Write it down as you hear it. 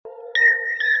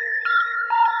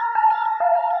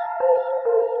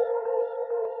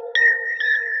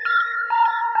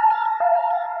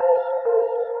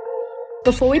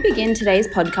Before we begin today's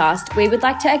podcast, we would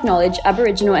like to acknowledge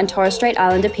Aboriginal and Torres Strait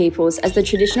Islander peoples as the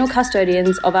traditional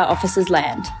custodians of our office's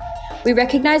land. We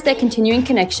recognise their continuing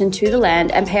connection to the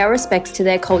land and pay our respects to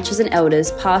their cultures and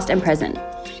elders, past and present.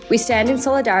 We stand in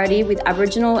solidarity with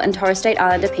Aboriginal and Torres Strait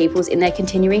Islander peoples in their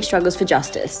continuing struggles for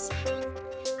justice.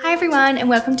 Hi everyone, and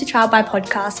welcome to Trial by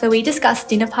Podcast, where we discuss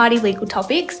dinner party legal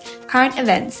topics, current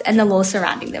events and the law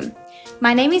surrounding them.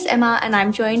 My name is Emma and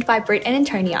I'm joined by Britt and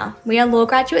Antonia. We are law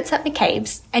graduates at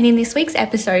McCabe's, and in this week's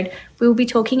episode we will be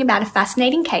talking about a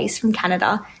fascinating case from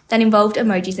Canada that involved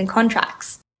emojis and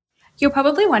contracts. You're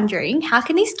probably wondering, how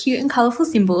can these cute and colourful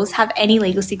symbols have any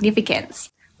legal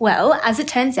significance? Well, as it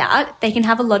turns out, they can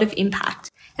have a lot of impact,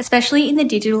 especially in the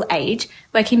digital age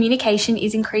where communication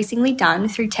is increasingly done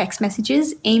through text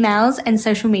messages, emails and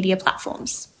social media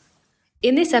platforms.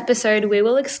 In this episode, we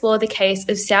will explore the case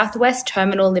of Southwest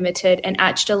Terminal Limited and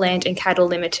Atchta Land and Cattle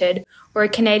Limited, where a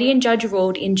Canadian judge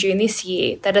ruled in June this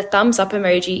year that a thumbs up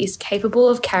emoji is capable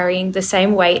of carrying the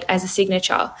same weight as a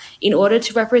signature in order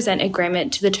to represent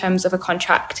agreement to the terms of a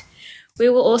contract. We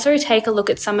will also take a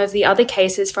look at some of the other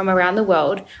cases from around the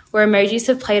world where emojis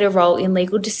have played a role in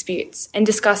legal disputes and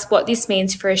discuss what this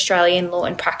means for Australian law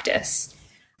and practice.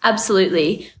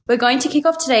 Absolutely. We're going to kick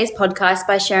off today's podcast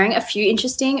by sharing a few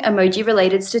interesting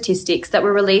emoji-related statistics that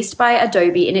were released by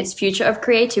Adobe in its Future of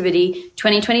Creativity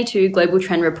 2022 Global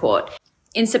Trend Report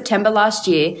in September last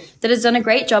year that has done a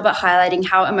great job at highlighting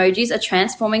how emojis are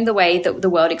transforming the way that the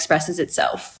world expresses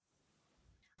itself.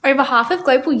 Over half of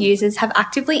global users have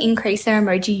actively increased their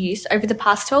emoji use over the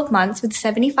past 12 months, with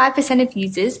 75% of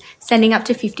users sending up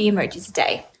to 50 emojis a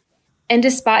day. And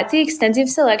despite the extensive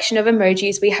selection of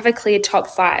emojis, we have a clear top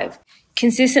 5.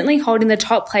 Consistently holding the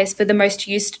top place for the most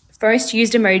used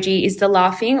emoji is the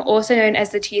laughing, also known as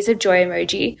the tears of joy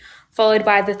emoji, followed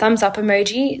by the thumbs up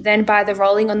emoji, then by the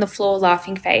rolling on the floor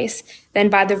laughing face, then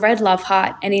by the red love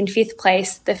heart, and in 5th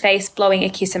place, the face blowing a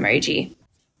kiss emoji.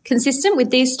 Consistent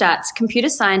with these stats, computer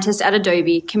scientist at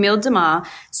Adobe, Camille Demar,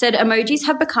 said emojis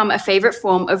have become a favourite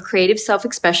form of creative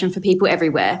self-expression for people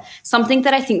everywhere, something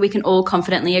that I think we can all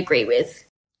confidently agree with.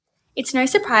 It's no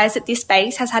surprise that this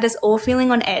space has had us all feeling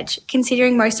on edge,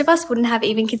 considering most of us wouldn't have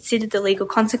even considered the legal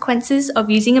consequences of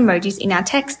using emojis in our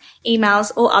text,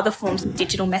 emails or other forms of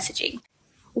digital messaging.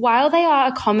 While they are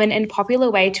a common and popular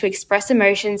way to express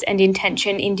emotions and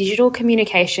intention in digital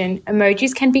communication,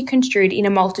 emojis can be construed in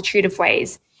a multitude of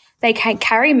ways. They can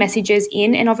carry messages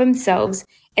in and of themselves,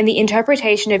 and the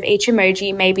interpretation of each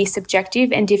emoji may be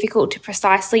subjective and difficult to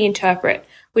precisely interpret,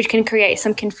 which can create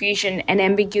some confusion and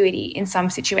ambiguity in some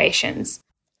situations.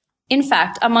 In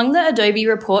fact, among the Adobe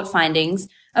report findings,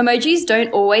 emojis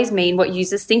don't always mean what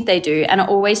users think they do and are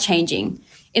always changing.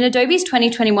 In Adobe's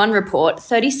 2021 report,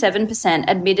 37%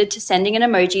 admitted to sending an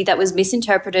emoji that was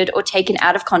misinterpreted or taken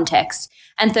out of context,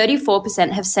 and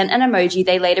 34% have sent an emoji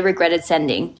they later regretted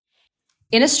sending.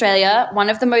 In Australia, one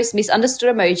of the most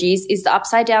misunderstood emojis is the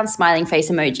upside-down smiling face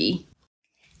emoji.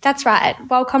 That's right.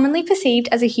 While commonly perceived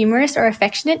as a humorous or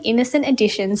affectionate innocent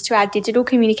additions to our digital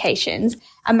communications,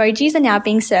 emojis are now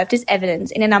being served as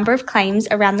evidence in a number of claims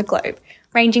around the globe,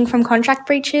 ranging from contract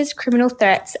breaches, criminal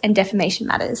threats, and defamation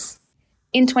matters.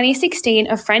 In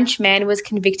 2016, a French man was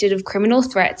convicted of criminal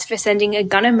threats for sending a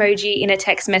gun emoji in a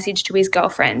text message to his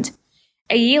girlfriend.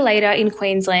 A year later in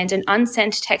Queensland, an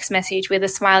unsent text message with a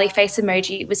smiley face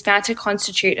emoji was found to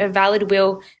constitute a valid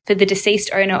will for the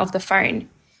deceased owner of the phone.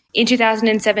 In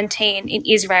 2017, in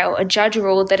Israel, a judge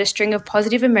ruled that a string of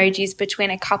positive emojis between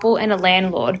a couple and a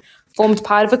landlord formed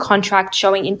part of a contract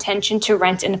showing intention to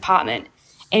rent an apartment.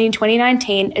 And in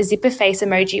 2019, a zipper face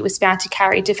emoji was found to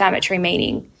carry defamatory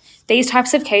meaning. These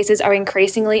types of cases are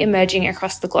increasingly emerging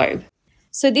across the globe.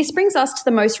 So this brings us to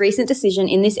the most recent decision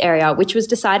in this area, which was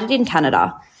decided in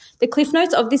Canada. The cliff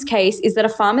notes of this case is that a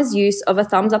farmer's use of a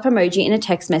thumbs up emoji in a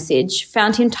text message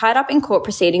found him tied up in court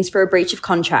proceedings for a breach of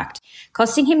contract,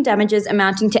 costing him damages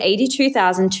amounting to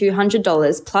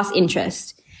 $82,200 plus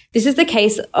interest. This is the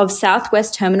case of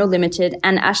Southwest Terminal Limited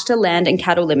and Atchta Land and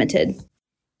Cattle Limited.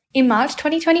 In March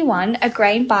 2021, a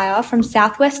grain buyer from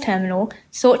Southwest Terminal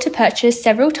sought to purchase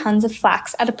several tons of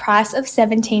flax at a price of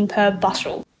 $17 per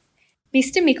bushel.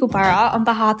 Mr. Mickleborough, on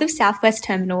behalf of Southwest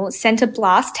Terminal, sent a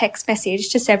blast text message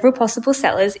to several possible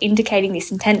sellers indicating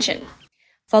this intention.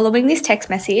 Following this text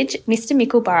message, Mr.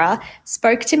 Mickleborough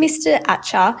spoke to Mr.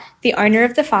 Atcha, the owner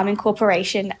of the farming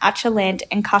corporation Atchta Land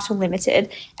and Cattle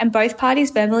Limited, and both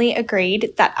parties verbally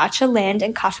agreed that Atchta Land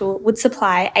and Cattle would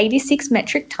supply 86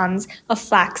 metric tonnes of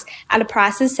flax at a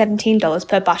price of $17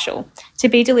 per bushel, to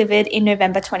be delivered in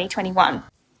November 2021.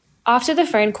 After the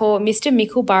phone call, Mr.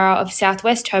 Mickleborough of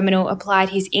Southwest Terminal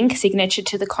applied his ink signature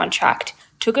to the contract,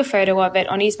 took a photo of it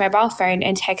on his mobile phone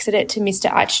and texted it to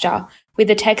Mr. Achta with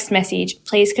a text message,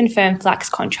 "Please confirm flax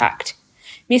contract."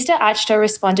 Mr. Achta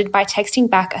responded by texting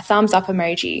back a thumbs up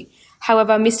emoji.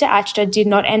 However, Mr. Achta did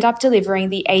not end up delivering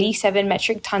the 87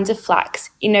 metric tons of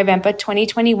flax in November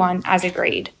 2021 as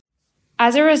agreed.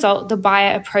 As a result, the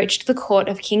buyer approached the Court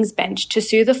of King's Bench to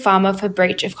sue the farmer for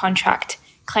breach of contract,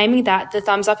 claiming that the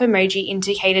thumbs up emoji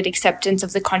indicated acceptance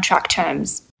of the contract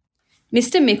terms.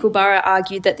 Mr. Mickleborough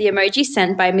argued that the emoji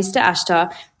sent by Mr.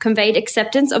 Ashtar conveyed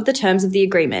acceptance of the terms of the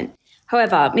agreement.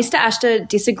 However, Mr. Ashtar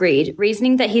disagreed,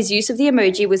 reasoning that his use of the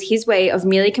emoji was his way of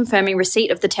merely confirming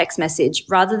receipt of the text message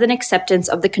rather than acceptance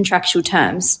of the contractual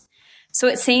terms. So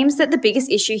it seems that the biggest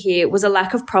issue here was a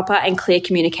lack of proper and clear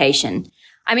communication.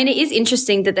 I mean, it is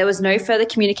interesting that there was no further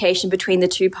communication between the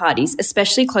two parties,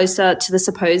 especially closer to the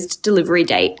supposed delivery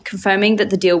date, confirming that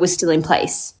the deal was still in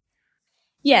place.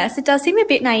 Yes, it does seem a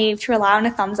bit naive to rely on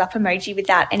a thumbs up emoji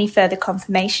without any further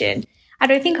confirmation. I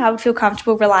don't think I would feel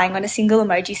comfortable relying on a single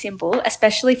emoji symbol,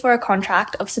 especially for a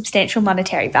contract of substantial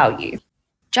monetary value.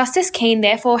 Justice Keane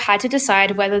therefore had to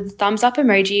decide whether the thumbs up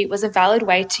emoji was a valid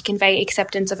way to convey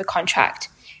acceptance of a contract.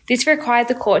 This required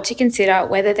the court to consider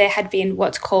whether there had been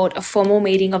what's called a formal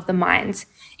meeting of the minds,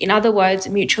 in other words,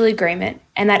 mutual agreement,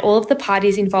 and that all of the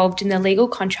parties involved in the legal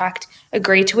contract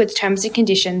agreed to its terms and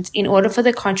conditions in order for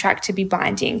the contract to be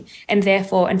binding and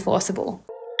therefore enforceable.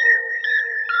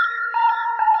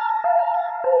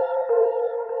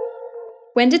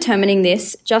 When determining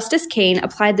this, Justice Keane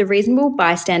applied the reasonable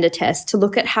bystander test to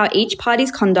look at how each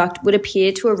party's conduct would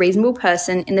appear to a reasonable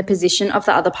person in the position of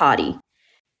the other party.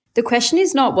 The question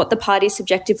is not what the parties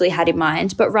subjectively had in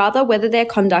mind, but rather whether their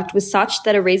conduct was such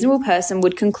that a reasonable person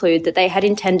would conclude that they had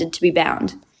intended to be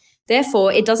bound.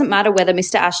 Therefore, it doesn't matter whether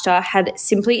Mr. Ashtar had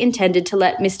simply intended to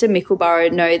let Mr.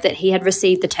 Mickleborough know that he had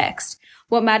received the text.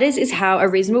 What matters is how a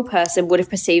reasonable person would have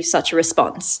perceived such a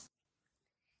response.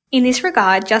 In this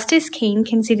regard, Justice Keane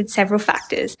considered several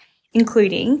factors,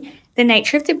 including the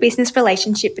nature of the business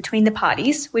relationship between the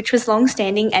parties, which was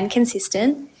long-standing and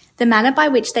consistent, the manner by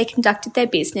which they conducted their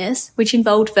business, which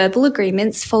involved verbal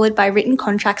agreements followed by written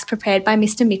contracts prepared by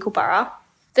Mr. Mickleborough,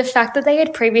 the fact that they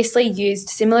had previously used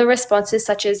similar responses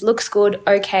such as looks good,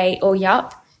 okay, or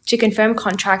yup to confirm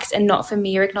contracts and not for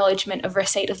mere acknowledgement of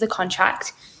receipt of the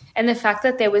contract, and the fact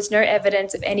that there was no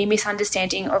evidence of any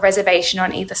misunderstanding or reservation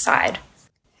on either side.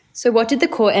 So what did the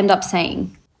court end up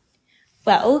saying?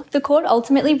 Well, the court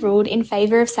ultimately ruled in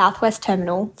favour of South West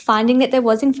Terminal, finding that there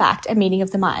was in fact a meeting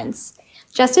of the minds.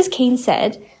 Justice Keane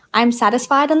said, "I am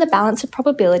satisfied on the balance of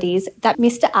probabilities that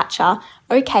Mr. Atcher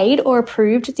okayed or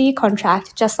approved the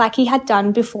contract just like he had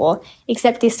done before,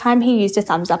 except this time he used a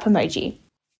thumbs up emoji."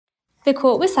 The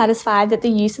court was satisfied that the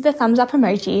use of the thumbs up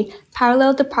emoji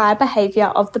paralleled the prior behaviour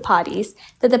of the parties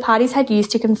that the parties had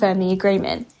used to confirm the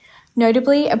agreement,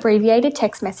 notably abbreviated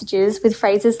text messages with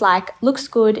phrases like looks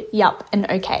good, yup, and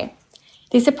okay.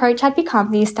 This approach had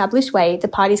become the established way the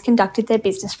parties conducted their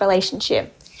business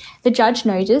relationship. The judge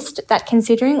noticed that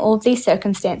considering all of these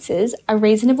circumstances, a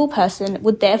reasonable person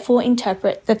would therefore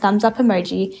interpret the thumbs up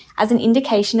emoji as an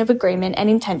indication of agreement and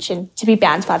intention to be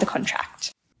bound by the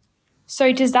contract.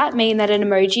 So does that mean that an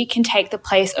emoji can take the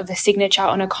place of a signature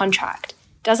on a contract?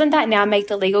 Doesn't that now make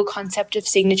the legal concept of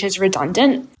signatures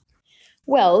redundant?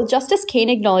 Well, Justice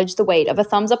Keane acknowledged the weight of a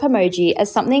thumbs-up emoji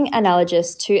as something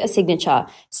analogous to a signature,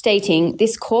 stating,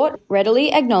 "This court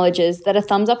readily acknowledges that a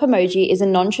thumbs-up emoji is a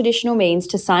non-traditional means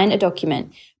to sign a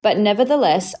document, but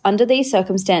nevertheless, under these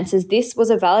circumstances, this was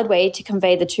a valid way to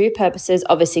convey the two purposes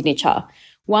of a signature.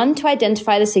 One, to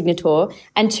identify the signator,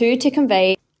 and two, to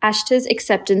convey Ashtar's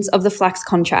acceptance of the flax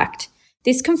contract.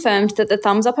 This confirmed that the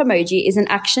thumbs-up emoji is an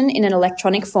action in an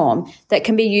electronic form that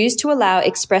can be used to allow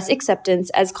express acceptance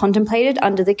as contemplated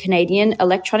under the Canadian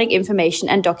Electronic Information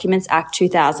and Documents Act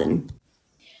 2000.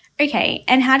 Okay,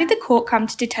 and how did the court come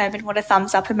to determine what a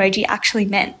thumbs-up emoji actually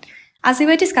meant? As we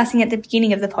were discussing at the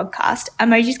beginning of the podcast,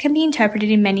 emojis can be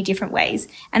interpreted in many different ways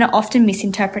and are often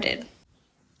misinterpreted.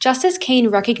 Justice Keane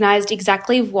recognised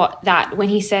exactly that when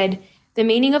he said, "The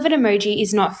meaning of an emoji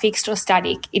is not fixed or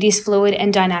static, it is fluid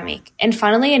and dynamic." And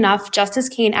funnily enough, Justice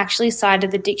Keane actually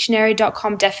cited the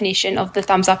dictionary.com definition of the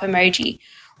thumbs up emoji,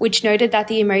 which noted that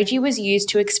the emoji was used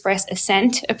to express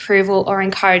assent, approval, or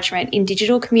encouragement in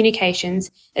digital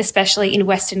communications, especially in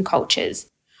Western cultures.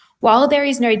 While there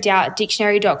is no doubt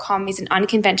dictionary.com is an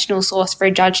unconventional source for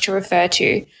a judge to refer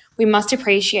to, we must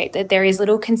appreciate that there is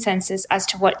little consensus as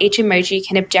to what each emoji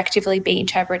can objectively be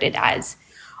interpreted as.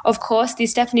 Of course,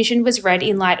 this definition was read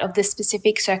in light of the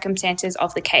specific circumstances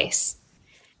of the case.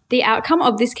 The outcome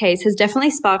of this case has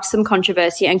definitely sparked some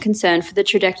controversy and concern for the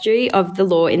trajectory of the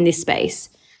law in this space.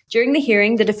 During the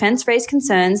hearing, the defense raised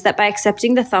concerns that by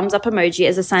accepting the thumbs up emoji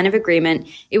as a sign of agreement,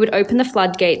 it would open the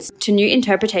floodgates to new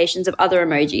interpretations of other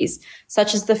emojis,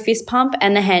 such as the fist pump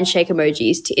and the handshake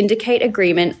emojis, to indicate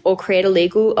agreement or create a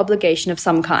legal obligation of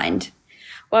some kind.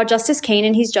 While Justice Keane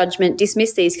in his judgment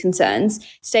dismissed these concerns,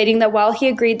 stating that while he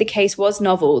agreed the case was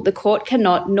novel, the court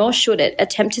cannot, nor should it,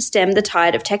 attempt to stem the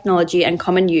tide of technology and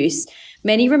common use,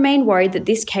 many remain worried that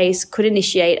this case could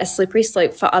initiate a slippery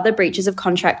slope for other breaches of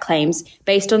contract claims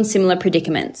based on similar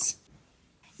predicaments.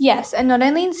 Yes, and not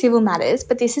only in civil matters,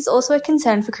 but this is also a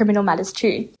concern for criminal matters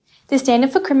too. The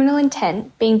standard for criminal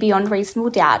intent, being beyond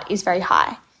reasonable doubt, is very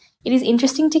high. It is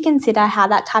interesting to consider how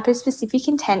that type of specific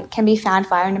intent can be found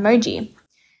via an emoji.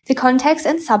 The context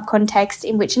and subcontext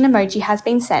in which an emoji has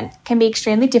been sent can be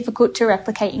extremely difficult to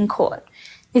replicate in court.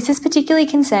 This is particularly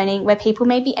concerning where people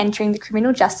may be entering the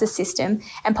criminal justice system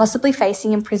and possibly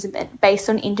facing imprisonment based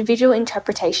on individual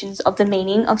interpretations of the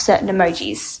meaning of certain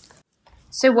emojis.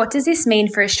 So what does this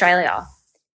mean for Australia?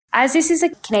 As this is a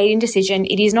Canadian decision,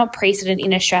 it is not precedent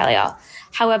in Australia.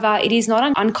 However, it is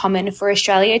not uncommon for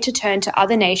Australia to turn to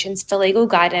other nations for legal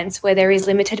guidance where there is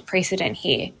limited precedent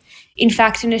here. In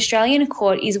fact, an Australian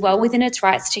court is well within its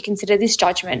rights to consider this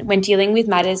judgment when dealing with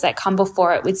matters that come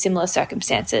before it with similar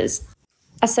circumstances.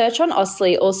 A search on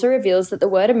Austlii also reveals that the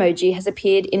word emoji has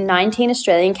appeared in 19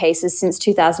 Australian cases since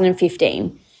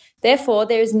 2015. Therefore,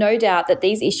 there is no doubt that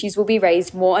these issues will be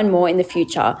raised more and more in the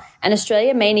future, and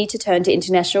Australia may need to turn to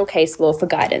international case law for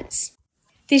guidance.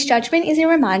 This judgment is a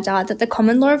reminder that the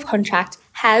common law of contract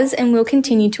has and will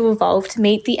continue to evolve to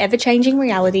meet the ever-changing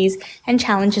realities and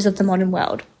challenges of the modern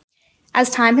world. As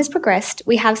time has progressed,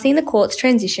 we have seen the courts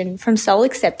transition from sole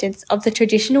acceptance of the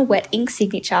traditional wet ink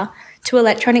signature to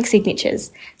electronic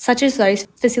signatures, such as those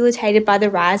facilitated by the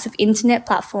rise of internet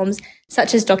platforms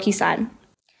such as DocuSign.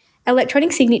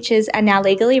 Electronic signatures are now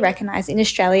legally recognised in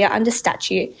Australia under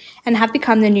statute and have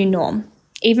become the new norm,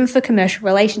 even for commercial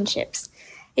relationships.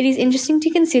 It is interesting to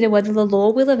consider whether the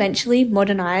law will eventually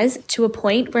modernise to a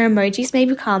point where emojis may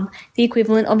become the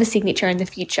equivalent of a signature in the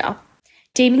future,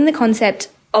 deeming the concept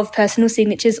of personal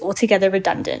signatures altogether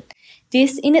redundant.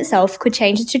 This in itself could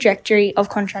change the trajectory of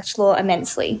contractual law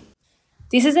immensely.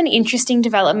 This is an interesting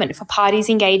development for parties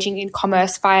engaging in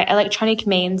commerce via electronic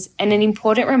means and an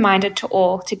important reminder to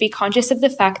all to be conscious of the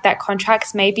fact that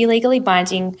contracts may be legally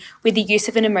binding with the use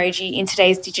of an emoji in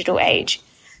today's digital age.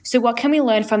 So what can we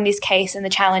learn from this case and the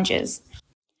challenges?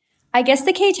 I guess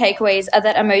the key takeaways are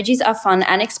that emojis are fun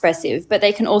and expressive, but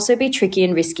they can also be tricky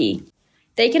and risky.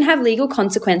 They can have legal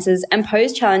consequences and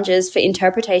pose challenges for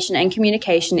interpretation and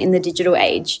communication in the digital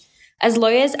age. As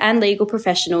lawyers and legal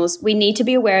professionals, we need to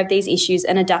be aware of these issues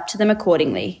and adapt to them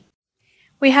accordingly.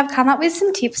 We have come up with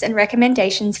some tips and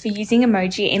recommendations for using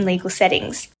emoji in legal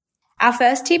settings. Our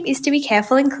first tip is to be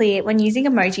careful and clear when using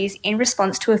emojis in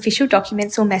response to official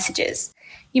documents or messages.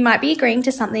 You might be agreeing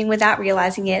to something without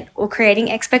realising it or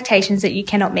creating expectations that you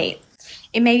cannot meet.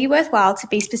 It may be worthwhile to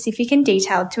be specific and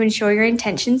detailed to ensure your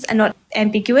intentions are not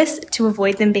ambiguous to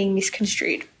avoid them being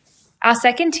misconstrued. Our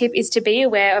second tip is to be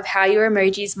aware of how your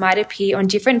emojis might appear on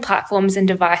different platforms and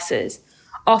devices.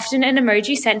 Often an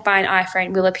emoji sent by an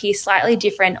iPhone will appear slightly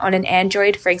different on an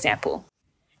Android, for example.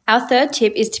 Our third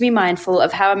tip is to be mindful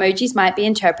of how emojis might be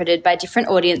interpreted by different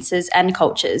audiences and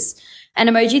cultures. An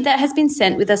emoji that has been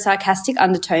sent with a sarcastic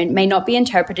undertone may not be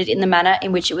interpreted in the manner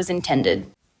in which it was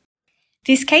intended.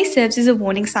 This case serves as a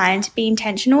warning sign to be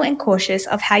intentional and cautious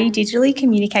of how you digitally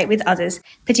communicate with others,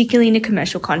 particularly in a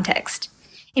commercial context.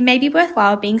 It may be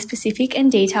worthwhile being specific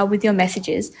and detailed with your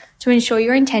messages to ensure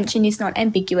your intention is not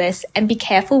ambiguous, and be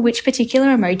careful which particular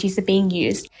emojis are being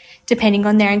used. Depending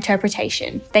on their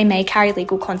interpretation, they may carry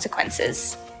legal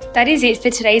consequences. That is it for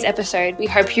today's episode. We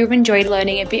hope you've enjoyed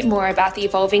learning a bit more about the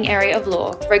evolving area of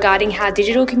law regarding how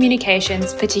digital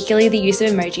communications, particularly the use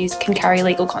of emojis, can carry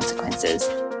legal consequences.